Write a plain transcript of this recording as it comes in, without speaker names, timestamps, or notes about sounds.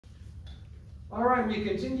All right, we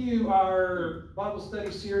continue our Bible study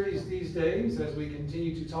series these days as we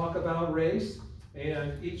continue to talk about race.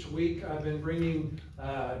 And each week I've been bringing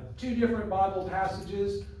two different Bible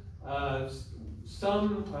passages.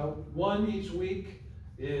 One each week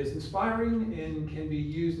is inspiring and can be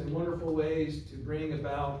used in wonderful ways to bring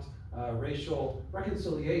about racial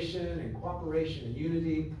reconciliation and cooperation and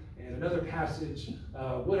unity. And another passage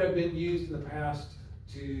would have been used in the past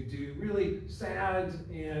to do really sad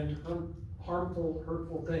and harmful,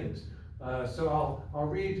 hurtful things. So I'll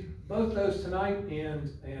read both those tonight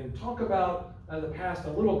and talk about the past a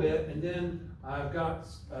little bit, and then I've got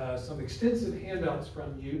some extensive handouts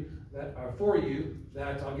from you for you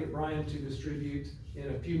that I'll get Brian to distribute in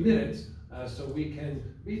a few minutes, so we can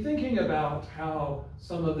be thinking about how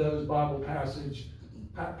some of those Bible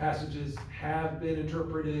passages have been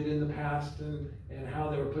interpreted in the past, and how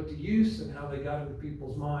they were put to use, and how they got into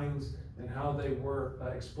people's minds, and how they were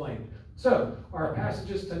explained. So our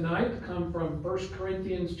passages tonight come from 1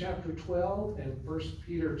 Corinthians chapter 12 and 1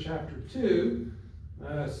 Peter chapter 2.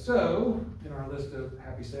 So in our list of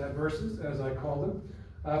happy sad verses, as I call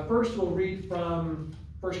them, first we'll read from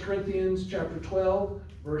 1 Corinthians chapter 12,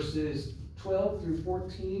 verses 12 through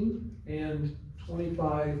 14 and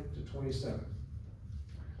 25 to 27.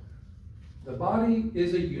 The body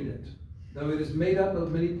is a unit, though it is made up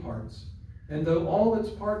of many parts, and though all its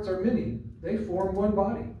parts are many, they form one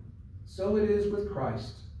body. So it is with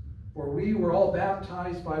Christ. For we were all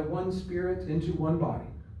baptized by one Spirit into one body,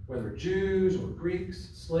 whether Jews or Greeks,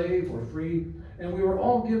 slave or free, and we were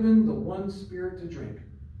all given the one Spirit to drink.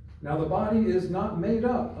 Now the body is not made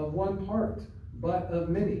up of one part, but of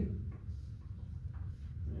many.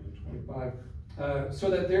 25. So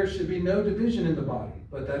that there should be no division in the body,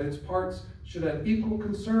 but that its parts should have equal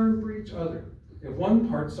concern for each other. If one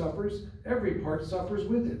part suffers, every part suffers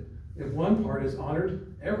with it. If one part is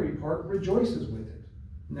honored, every part rejoices with it.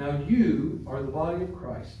 Now you are the body of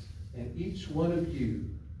Christ, and each one of you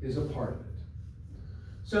is a part of it.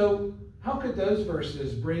 So how could those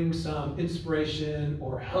verses bring some inspiration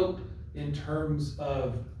or hope in terms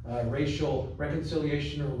of racial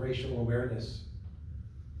reconciliation or racial awareness?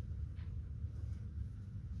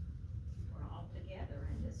 We're all together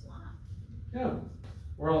in this life. Yeah,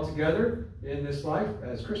 we're all together in this life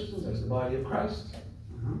as Christians, as the body of Christ.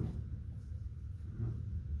 Mm-hmm.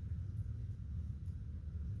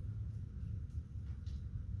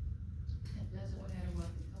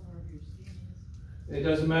 It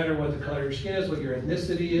doesn't matter what the color of your skin is, what your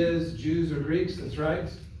ethnicity is, Jews or Greeks, that's right.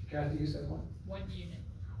 Kathy, you said what? One unit.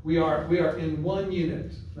 We are in one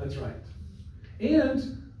unit, that's right.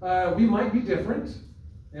 And we might be different,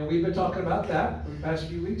 and we've been talking about that for the past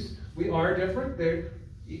few weeks. We are different.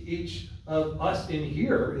 Each of us in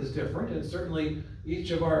here is different, and certainly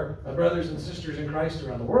each of our brothers and sisters in Christ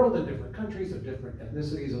around the world in different countries of different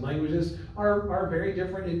ethnicities and languages are very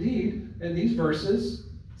different indeed, and these verses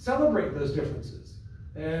celebrate those differences.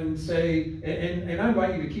 And say, and I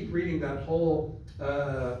invite you to keep reading that whole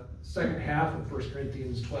second half of 1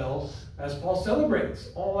 Corinthians 12 as Paul celebrates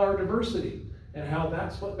all our diversity and how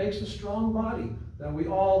that's what makes a strong body, that we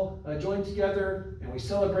all join together and we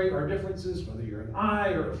celebrate our differences, whether you're an eye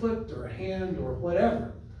or a foot or a hand or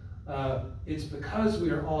whatever. It's because we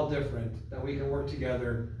are all different that we can work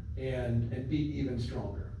together and be even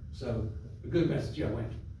stronger. So a good message. Yeah,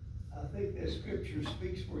 Wayne. I think that scripture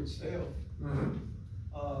speaks for itself. Mm-hmm.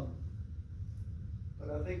 But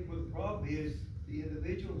I think what the problem is, the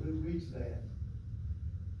individual who reads that,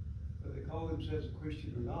 whether they call themselves a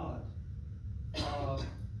Christian or not,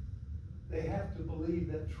 they have to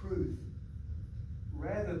believe that truth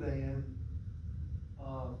rather than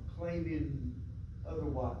claiming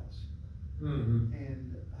otherwise, mm-hmm.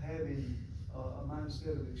 and having a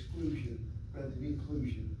mindset of exclusion rather than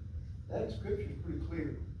inclusion. That scripture is pretty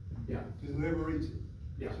clear, yeah, to whoever reads it.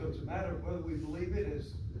 Yeah. So it's a matter of whether we believe it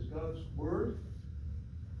as God's word,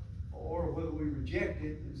 or whether we reject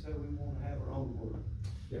it and say we want to have our own word.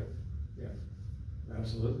 Yeah, yeah,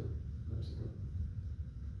 absolutely, absolutely.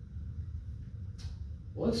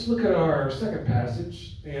 Well, let's look at our second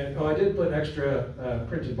passage. And I did put extra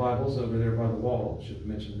printed Bibles over there by the wall. Should have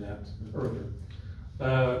mentioned that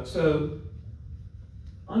earlier. So,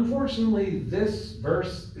 unfortunately, this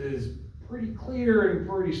verse is pretty clear and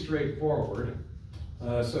pretty straightforward.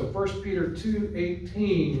 So 1 Peter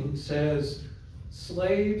 2:18 says,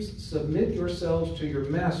 "Slaves, submit yourselves to your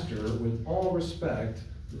master with all respect,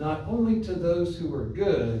 not only to those who are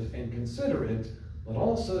good and considerate, but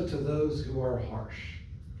also to those who are harsh."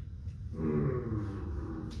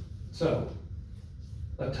 So,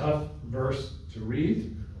 a tough verse to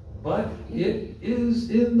read, but it is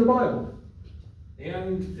in the Bible.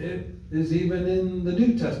 And it is even in the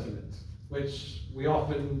New Testament, which we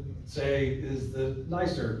often say is the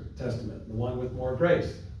nicer testament, the one with more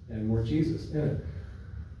grace and more Jesus in it.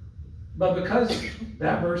 But because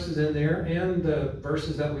that verse is in there, and the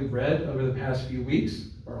verses that we've read over the past few weeks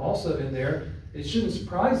are also in there, it shouldn't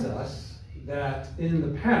surprise us that in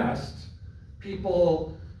the past,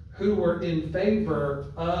 people who were in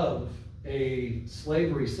favor of a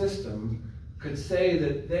slavery system could say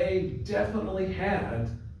that they definitely had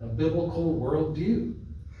a biblical worldview.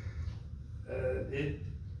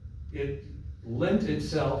 It lent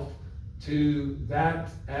itself to that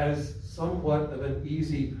as somewhat of an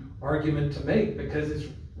easy argument to make, because it's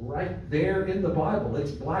right there in the Bible.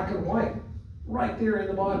 It's black and white, right there in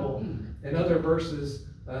the Bible, and other verses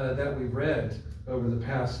that we've read over the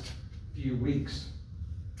past few weeks.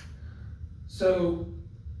 So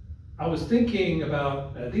I was thinking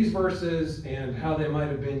about these verses and how they might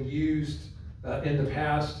have been used in the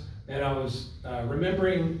past, and I was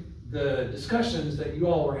remembering the discussions that you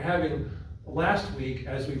all were having last week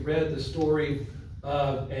as we read the story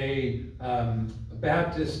of a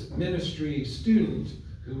Baptist ministry student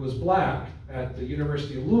who was black at the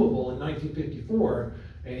University of Louisville in 1954,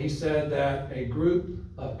 and he said that a group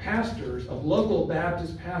of pastors, of local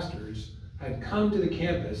Baptist pastors, had come to the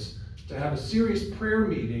campus to have a serious prayer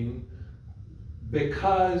meeting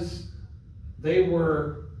because they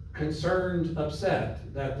were concerned,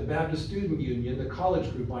 upset that the Baptist Student Union, the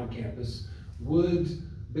college group on campus, would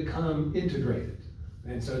become integrated.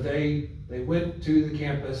 And so they went to the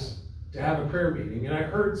campus to have a prayer meeting. And I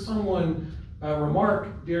heard someone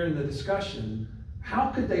remark during the discussion, how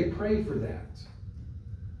could they pray for that?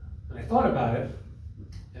 And I thought about it,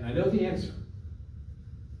 and I know the answer.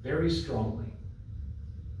 Very strongly.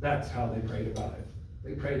 That's how they prayed about it.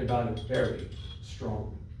 They prayed about it very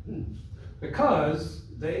strongly. Because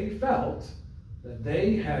they felt that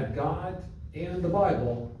they had God and the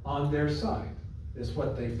Bible on their side, is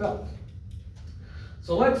what they felt.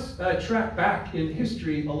 So let's track back in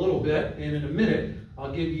history a little bit, and in a minute,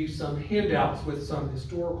 I'll give you some handouts with some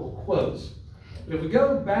historical quotes. But if we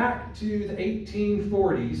go back to the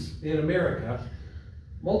 1840s in America,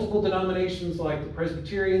 multiple denominations like the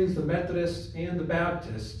Presbyterians, the Methodists, and the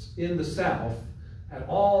Baptists in the South had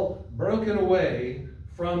all broken away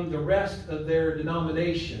from the rest of their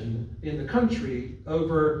denomination in the country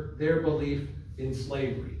over their belief in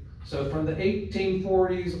slavery. So from the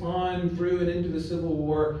 1840s on through and into the Civil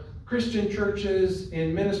War, Christian churches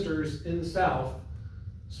and ministers in the South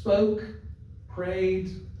spoke,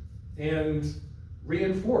 prayed, and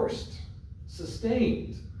reinforced,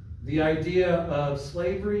 sustained the idea of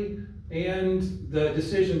slavery and the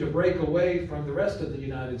decision to break away from the rest of the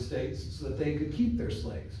United States so that they could keep their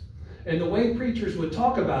slaves. And the way preachers would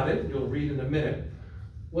talk about it, you'll read in a minute,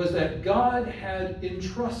 was that God had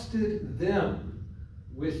entrusted them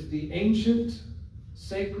with the ancient,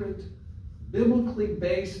 sacred, biblically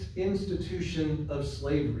based institution of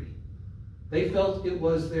slavery. They felt it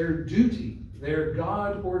was their duty, their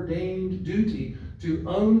God-ordained duty, to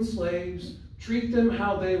own slaves, treat them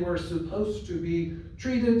how they were supposed to be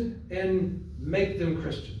treated, and make them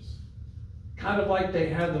Christians. Kind of like they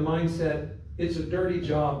had the mindset, it's a dirty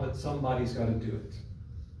job, but somebody's got to do it,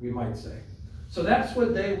 we might say. So that's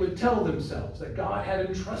what they would tell themselves, that God had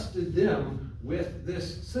entrusted them with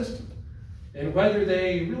this system. And whether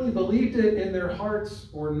they really believed it in their hearts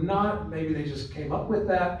or not, maybe they just came up with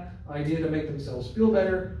that idea to make themselves feel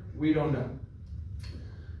better, we don't know.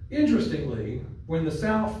 Interestingly, when the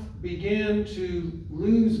South began to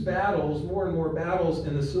lose battles, more and more battles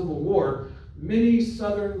in the Civil War, many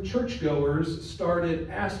Southern churchgoers started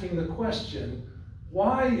asking the question,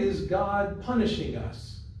 why is God punishing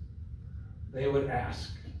us? They would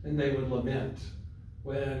ask, and they would lament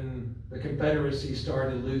when the Confederacy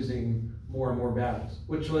started losing more and more battles,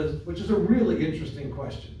 which is a really interesting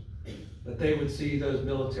question, that they would see those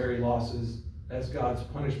military losses as God's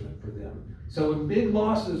punishment for them. So when big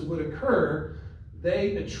losses would occur,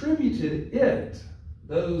 they attributed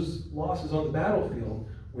those losses on the battlefield,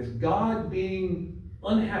 with God being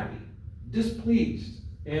unhappy, displeased,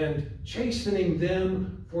 and chastening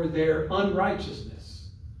them for their unrighteousness.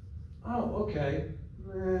 Oh, okay.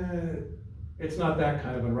 It's not that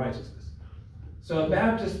kind of unrighteousness. So a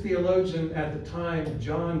Baptist theologian at the time,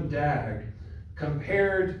 John Dagg,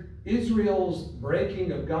 compared Israel's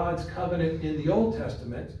breaking of God's covenant in the Old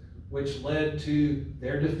Testament, which led to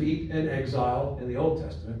their defeat and exile in the Old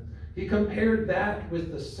Testament. He compared that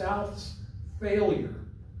with the South's failure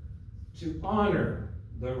to honor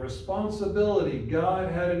the responsibility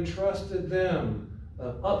God had entrusted them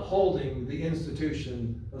of upholding the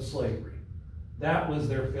institution of slavery. that was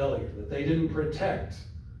their failure, that they didn't protect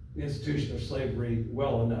the institution of slavery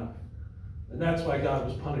well enough. And that's why God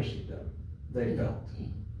was punishing them, they felt.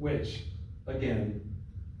 Which, again,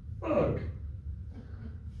 ugh.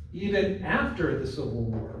 Even after the Civil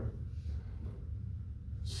War,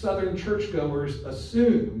 Southern churchgoers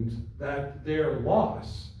assumed that their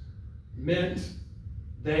loss meant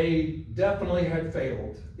they definitely had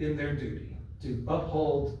failed in their duty to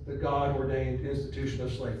uphold the God-ordained institution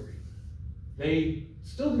of slavery. They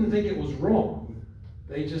still didn't think it was wrong.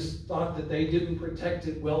 They just thought that they didn't protect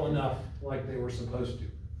it well enough like they were supposed to.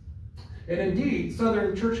 And indeed,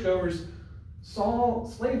 Southern churchgoers saw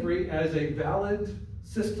slavery as a valid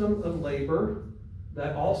system of labor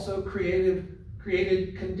that also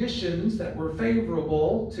created conditions that were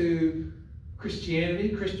favorable to Christianity,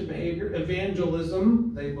 Christian behavior,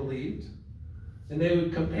 evangelism, they believed. And they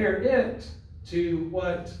would compare it to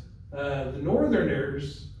what the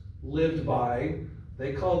Northerners lived by.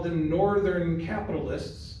 They called them Northern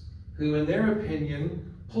capitalists, who in their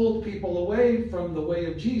opinion pulled people away from the way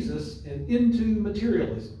of Jesus and into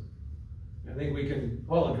materialism. I think we can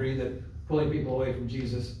all agree that pulling people away from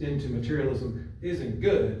Jesus into materialism isn't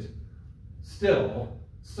good. Still,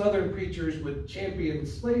 Southern preachers would champion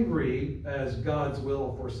slavery as God's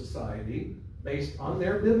will for society, based on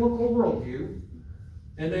their biblical worldview,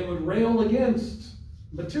 and they would rail against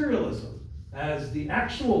materialism as the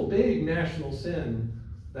actual big national sin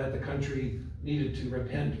that the country needed to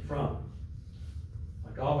repent from.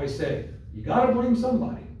 Like I always say, you got to blame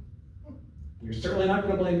somebody. You're certainly not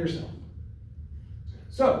going to blame yourself.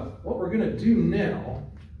 So, what we're going to do now,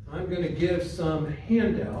 I'm going to give some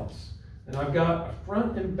handouts, and I've got a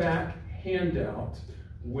front and back handout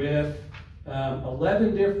with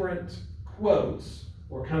 11 different quotes,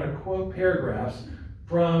 or kind of quote paragraphs,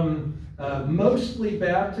 from mostly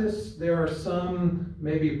Baptists. There are some,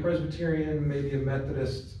 maybe Presbyterian, maybe a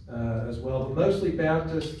Methodist as well, but mostly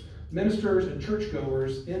Baptist ministers and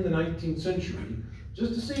churchgoers in the 19th century,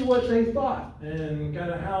 just to see what they thought and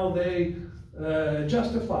kind of how they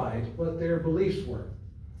justified what their beliefs were.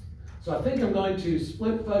 So I think I'm going to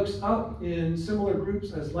split folks up in similar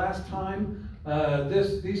groups as last time.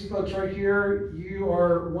 These folks right here, you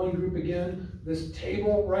are one group again. This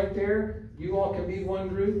table right there, you all can be one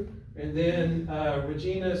group. And then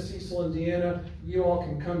Regina, Cecil, and Deanna, you all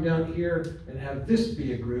can come down here and have this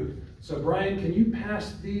be a group. So Brian, can you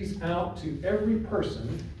pass these out to every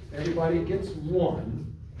person? Everybody gets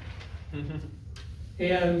one.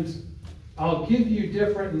 And I'll give you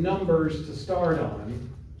different numbers to start on,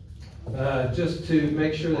 just to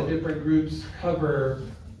make sure that different groups cover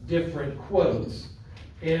different quotes.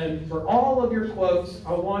 And for all of your quotes,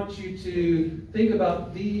 I want you to think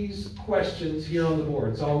about these questions here on the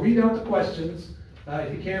board. So I'll read out the questions.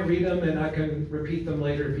 If you can't read them, and I can repeat them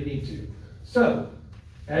later if you need to. So,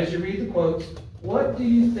 as you read the quotes, what do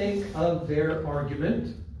you think of their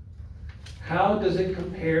argument? How does it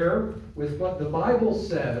compare with what the Bible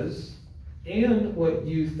says and what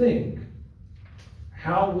you think?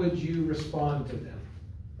 How would you respond to them?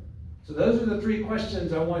 So those are the three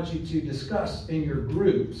questions I want you to discuss in your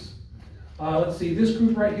groups. Let's see, this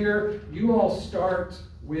group right here, you all start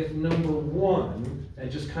with number 1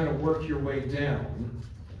 and just kind of work your way down.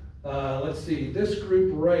 Let's see, this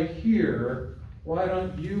group right here, why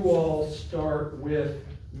don't you all start with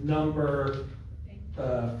number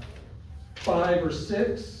 5 or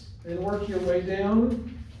 6 and work your way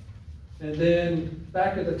down. And then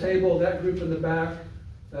back at the table, that group in the back,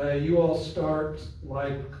 you all start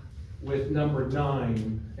like with number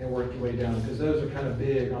 9 and work your way down, because those are kind of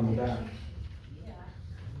big on the back.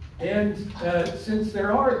 And since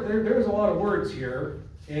there's a lot of words here,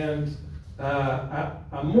 and I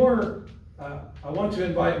want to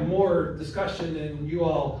invite more discussion and you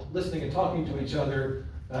all listening and talking to each other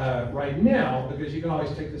right now, because you can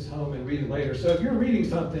always take this home and read it later. So if you're reading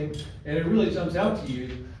something and it really jumps out to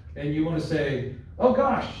you and you want to say, oh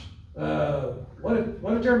gosh, what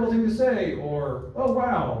a terrible thing to say, or oh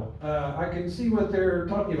wow, I can see what they're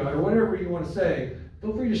talking about, or whatever you want to say,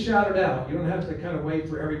 feel free to shout it out. You don't have to kind of wait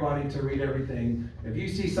for everybody to read everything. If you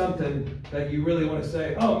see something that you really want to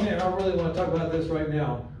say, oh man, I really want to talk about this right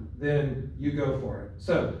now, then you go for it.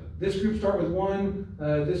 So this group start with 1.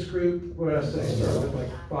 This group, what did I say? Start with like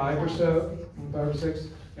 5 or so, 5 or 6.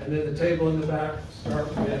 And then the table in the back, start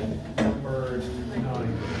with number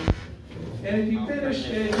 9. And if you finish,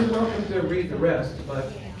 you're welcome to read the rest,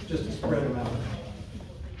 but just to spread them out.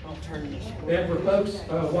 And for folks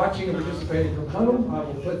watching and participating from home, I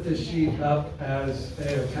will put this sheet up as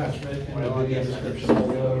an attachment in the video description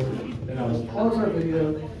below. And I will pause our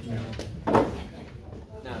video now.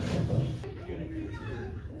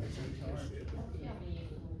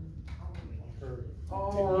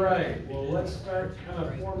 right, well, let's start kind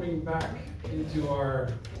of forming back into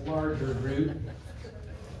our larger group.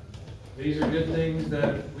 These are good things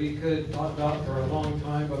that we could talk about for a long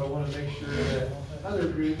time, but I want to make sure that other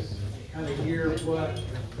groups kind of hear what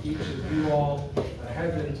each of you all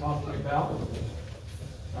have been talking about.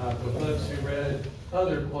 For folks who read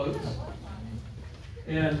other quotes.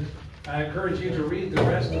 And I encourage you to read the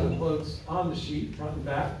rest of the quotes on the sheet, front and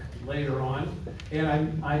back, later on.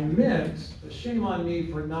 And I meant, shame on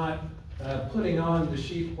me for not putting on the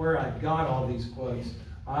sheet where I got all these quotes.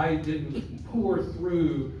 I didn't pour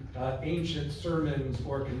through ancient sermons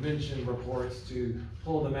or convention reports to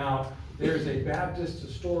pull them out. There's a Baptist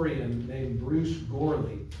historian named Bruce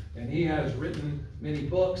Gorley, and he has written many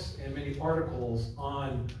books and many articles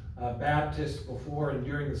on Baptists before and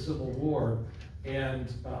during the Civil War.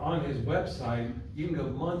 And on his website, you can go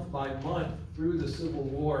month by month through the Civil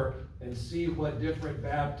War and see what different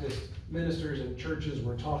Baptist ministers and churches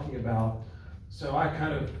were talking about. So I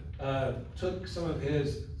kind of took some of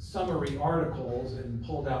his summary articles and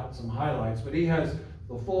pulled out some highlights. But he has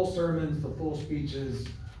the full sermons, the full speeches,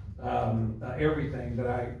 everything that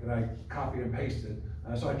I copied and pasted.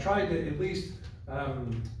 So I tried to at least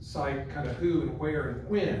cite kind of who and where and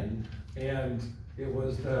when, and it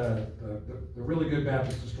was the really good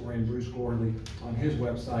Baptist historian Bruce Gorley on his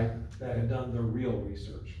website that had done the real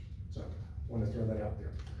research. So I want to throw that out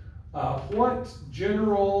there. What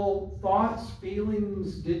general thoughts,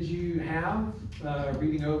 feelings did you have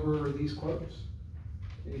reading over these quotes?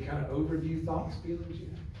 Any kind of overview thoughts, feelings you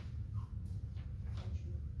have?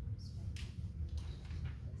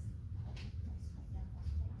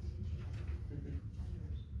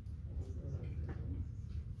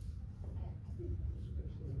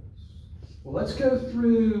 Well, let's go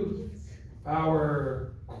through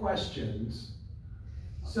our questions.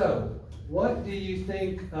 So, what do you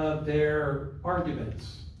think of their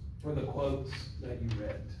arguments for the quotes that you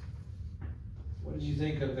read? What did you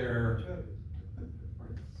think of their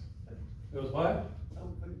arguments? There was what? I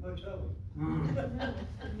don't think much of them.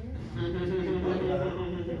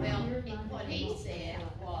 Well, what he said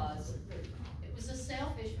was, it was a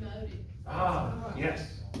selfish motive. Ah,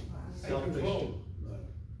 yes. And control.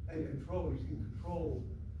 And control, you can control.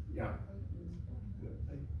 Yeah.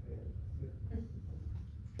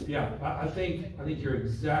 Yeah, I think you're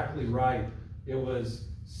exactly right. It was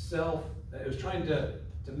trying to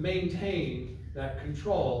maintain that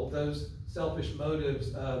control, those selfish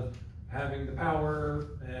motives of having the power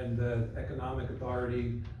and the economic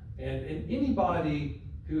authority. And anybody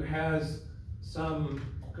who has some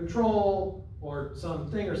control or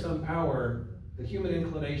something or some power, the human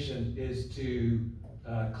inclination is to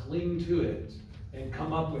cling to it and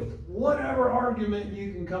come up with whatever argument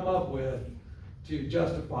you can come up with to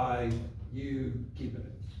justify you keeping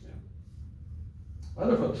it. Yeah.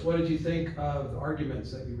 Other folks, what did you think of the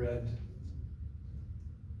arguments that you read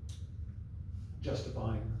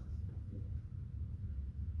justifying?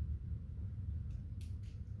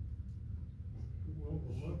 Well,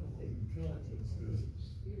 the level of intelligence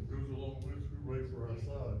goes along with who raised for our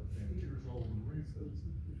side, and here's all the reasons.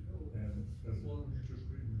 And as long as you're just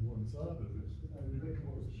reading one side of it, you make come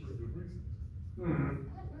up with pretty good reasons.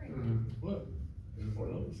 But there's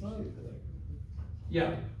another side of that.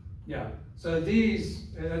 Yeah, yeah. So these,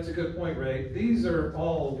 and that's a good point, Ray. These are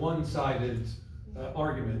all one-sided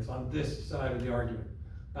arguments on this side of the argument.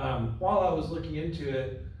 While I was looking into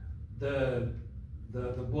it, the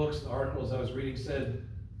books and articles I was reading said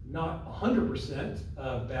not 100%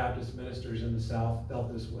 of Baptist ministers in the South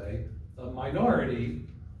felt this way. A minority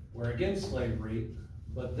were against slavery,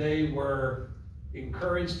 but they were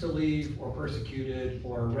encouraged to leave or persecuted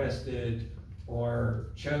or arrested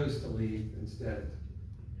or chose to leave instead.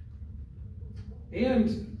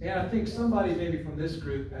 And I think somebody maybe from this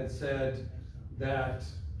group had said that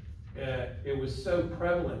it was so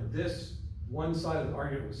prevalent, this one side of the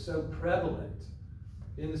argument was so prevalent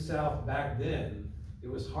in the South back then, it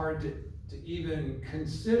was hard to even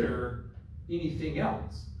consider anything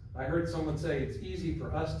else. I heard someone say it's easy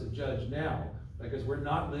for us to judge now because we're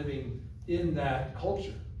not living in that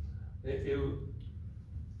culture. To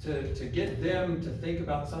get them to think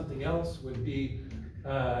about something else would be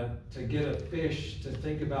to get a fish to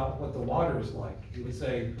think about what the water is like. He would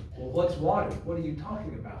say, well, what's water? What are you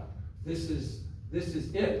talking about? This is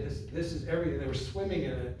it. This is everything. They were swimming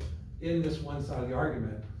in it in this one side of the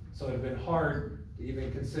argument. So it would have been hard to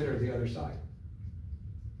even consider the other side.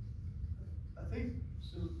 I think,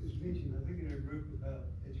 so as mentioned, I think in our group about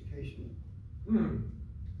education,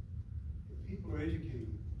 if people are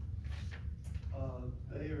educated,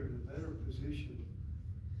 they are in a better position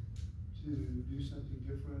to do something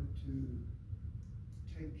different, to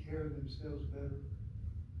take care of themselves better.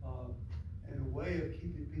 And a way of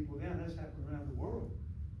keeping people down, that's happened around the world.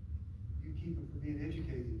 You keep them from being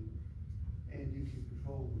educated, and you can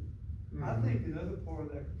control them. I think another part of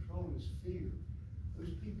that control is fear.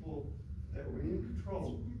 Those people that were in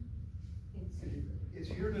control, and it's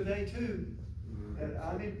here today too, that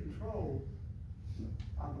I'm in control.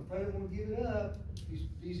 I'm afraid I'm gonna give it up.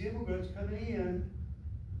 These immigrants coming in,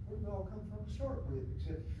 where do they all come from to start with,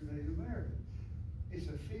 except if you're Native American? It's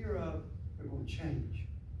a fear of they're gonna change.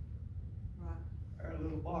 Right. Our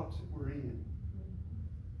little box that we're in.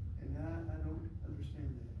 And I don't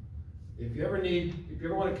understand that. If you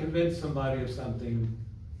ever want to convince somebody of something,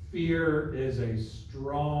 fear is a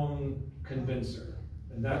strong convincer.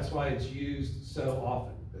 And that's why it's used so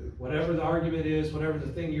often. Whatever the argument is, whatever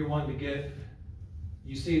the thing you're wanting to get,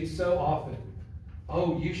 you see it so often.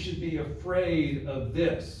 Oh, you should be afraid of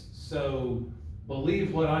this, so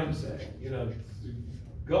believe what I'm saying. You know,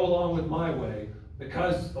 go along with my way.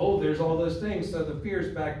 Because, there's all those things. So the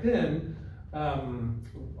fears back then,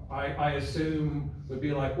 I assume, would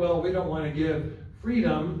be like, well, we don't want to give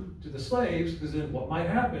freedom to the slaves, because then what might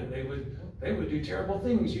happen? They would do terrible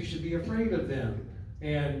things. You should be afraid of them.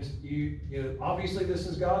 And you know, obviously this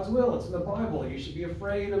is God's will. It's in the Bible. You should be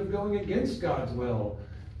afraid of going against God's will.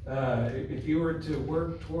 If you were to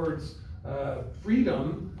work towards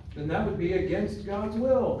freedom, then that would be against God's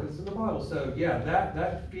will, because it's in the Bible. So yeah,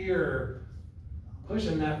 that fear,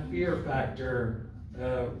 pushing that fear factor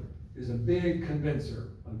is a big convincer.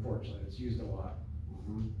 Unfortunately, it's used a lot.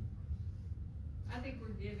 I think we're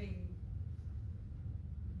giving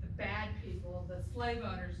the bad people, the slave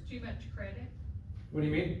owners, too much credit. What do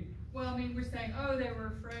you mean? Well, I mean, we're saying, oh, they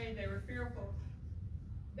were afraid, they were fearful.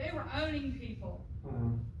 They were owning people.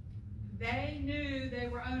 They knew they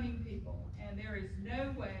were owning people, and there is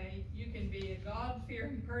no way you can be a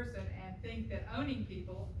God-fearing person and think that owning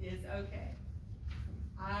people is okay.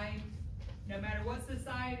 No matter what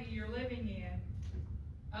society you're living in,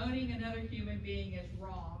 owning another human being is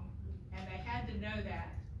wrong, and they had to know that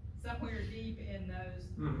somewhere deep in those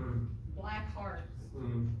black hearts.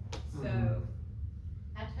 So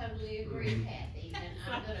I totally agree, Kathy, and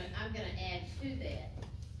I'm gonna add to that.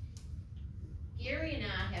 Gary and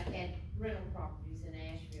I have had rental properties in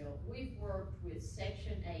Asheville. We've worked with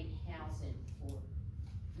Section 8 housing for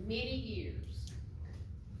many years.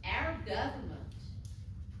 Our government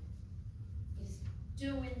is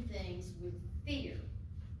doing things with fear.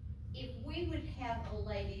 If we would have a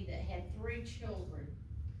lady that had 3 children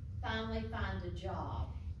finally find a job,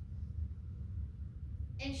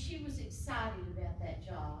 and she was excited about that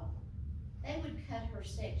job, they would cut her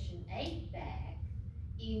Section 8 back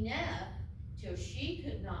enough till she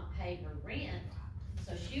could not pay her rent,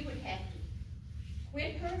 so she would have to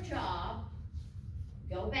quit her job,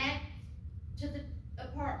 go back to the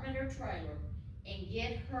apartment or trailer, and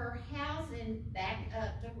get her housing back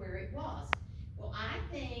up to where it was. Well, I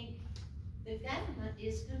think the government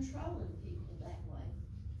is controlling people that way.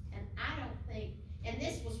 And I don't think, and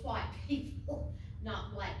this was white people,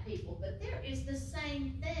 not black people, but there is the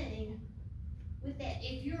same thing with that.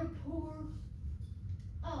 If you're poor,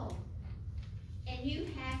 and you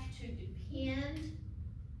have to depend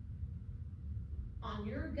on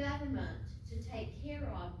your government to take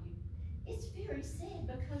care of you, it's very sad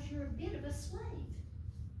because you're a bit of a slave.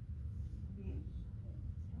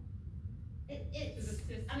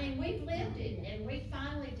 I mean, we've lived it, and we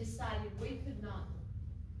finally decided we could not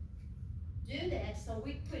do that, so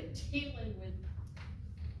we quit dealing with.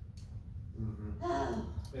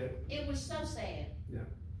 It was so sad. Yeah,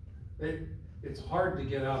 it's hard to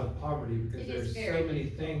get out of poverty because there's so many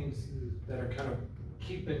things that are kind of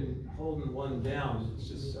holding one down. It's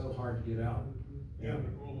just so hard to get out. Yeah,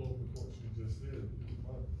 to go along with what she just said,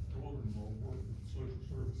 my daughter-in-law worked with social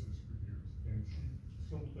services for years, and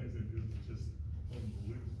some things they did was just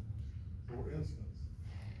unbelievable. For instance,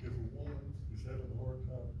 if a woman is having a hard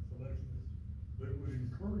time financially, they would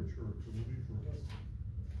encourage her to leave her husband.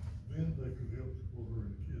 Then they could help support her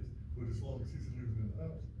and the kids. But as long as he's living in the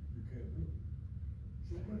house, you can't do it.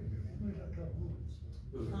 So wait that kind of rules.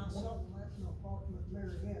 Not something that's an apartment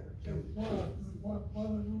Marietta. And why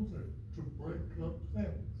the rules there? To break up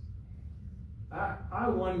families. I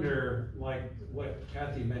wonder, like what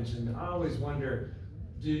Kathy mentioned, I always wonder,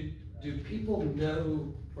 do people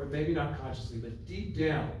know, or maybe not consciously, but deep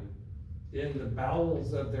down in the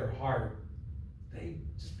bowels of their heart, they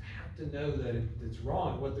just have to know that it's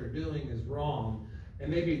wrong, what they're doing is wrong. And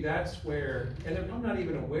maybe that's where, and I'm not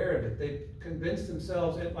even aware of it, they've convinced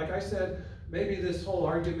themselves, and like I said, maybe this whole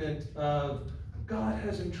argument of God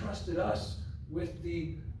has entrusted us with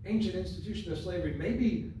the ancient institution of slavery,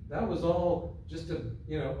 maybe that was all just a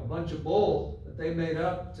bunch of bull that they made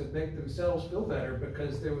up to make themselves feel better,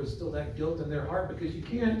 because there was still that guilt in their heart, because you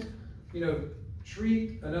can't,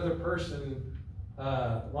 treat another person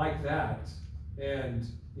like that, and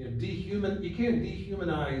you can't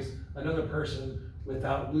dehumanize another person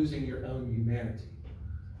without losing your own humanity.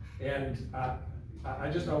 And I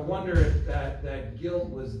wonder if that guilt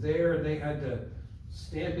was there, and they had to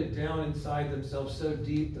stamp it down inside themselves so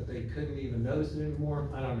deep that they couldn't even notice it anymore.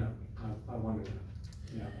 I don't know. I wonder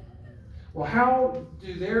that. Yeah. Well, how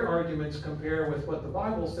do their arguments compare with what the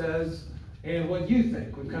Bible says and what you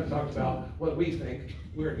think? We've kind of talked about what we think.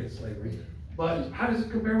 We're against slavery. But how does it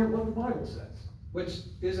compare with what the Bible says? Which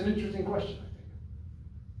is an interesting question, I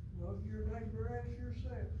think. Love your neighbor as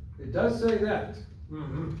yourself. It does say that.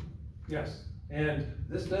 Mm-hmm. Yes. And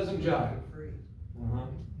this doesn't jive. Uh-huh.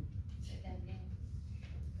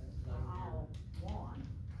 All one.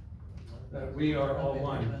 That we are all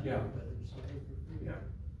one. Yeah. Yeah.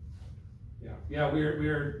 Yeah. Yeah.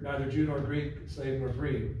 We're neither Jew nor Greek, slave nor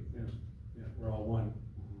free. Yeah. Yeah. We're all one.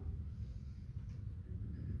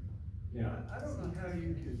 Yeah. I don't know how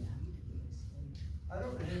you can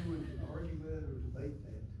argue with it or debate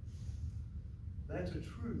that. That's a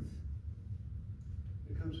truth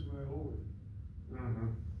that comes from our Lord. Mm-hmm.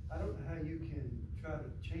 I don't know how you can try to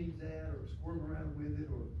change that or squirm around with it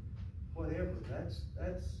or whatever.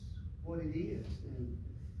 That's what it is. And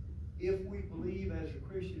if we believe as a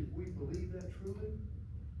Christian, if we believe that truly,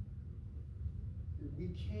 then we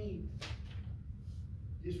can't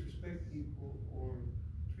disrespect people or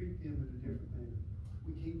treat them in a different manner.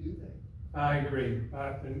 We can't do that. I agree.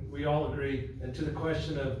 And we all agree. And to the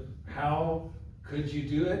question of how could you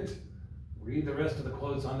do it, read the rest of the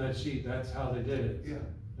quotes on that sheet. That's how they did it. Yeah.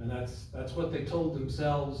 And that's what they told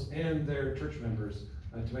themselves and their church members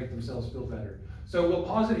to make themselves feel better. So we'll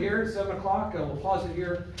pause it here at 7 o'clock. We'll pause it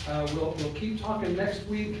here. We'll keep talking next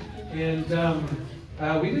week. And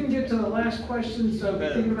we didn't get to the last question, so if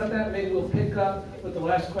you're thinking about that, maybe we'll pick up with the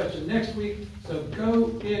last question next week. So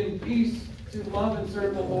go in peace to love and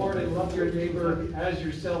serve the Lord, and love your neighbor as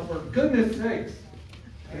yourself, for goodness sakes.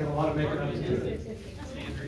 I got a lot of making up to do.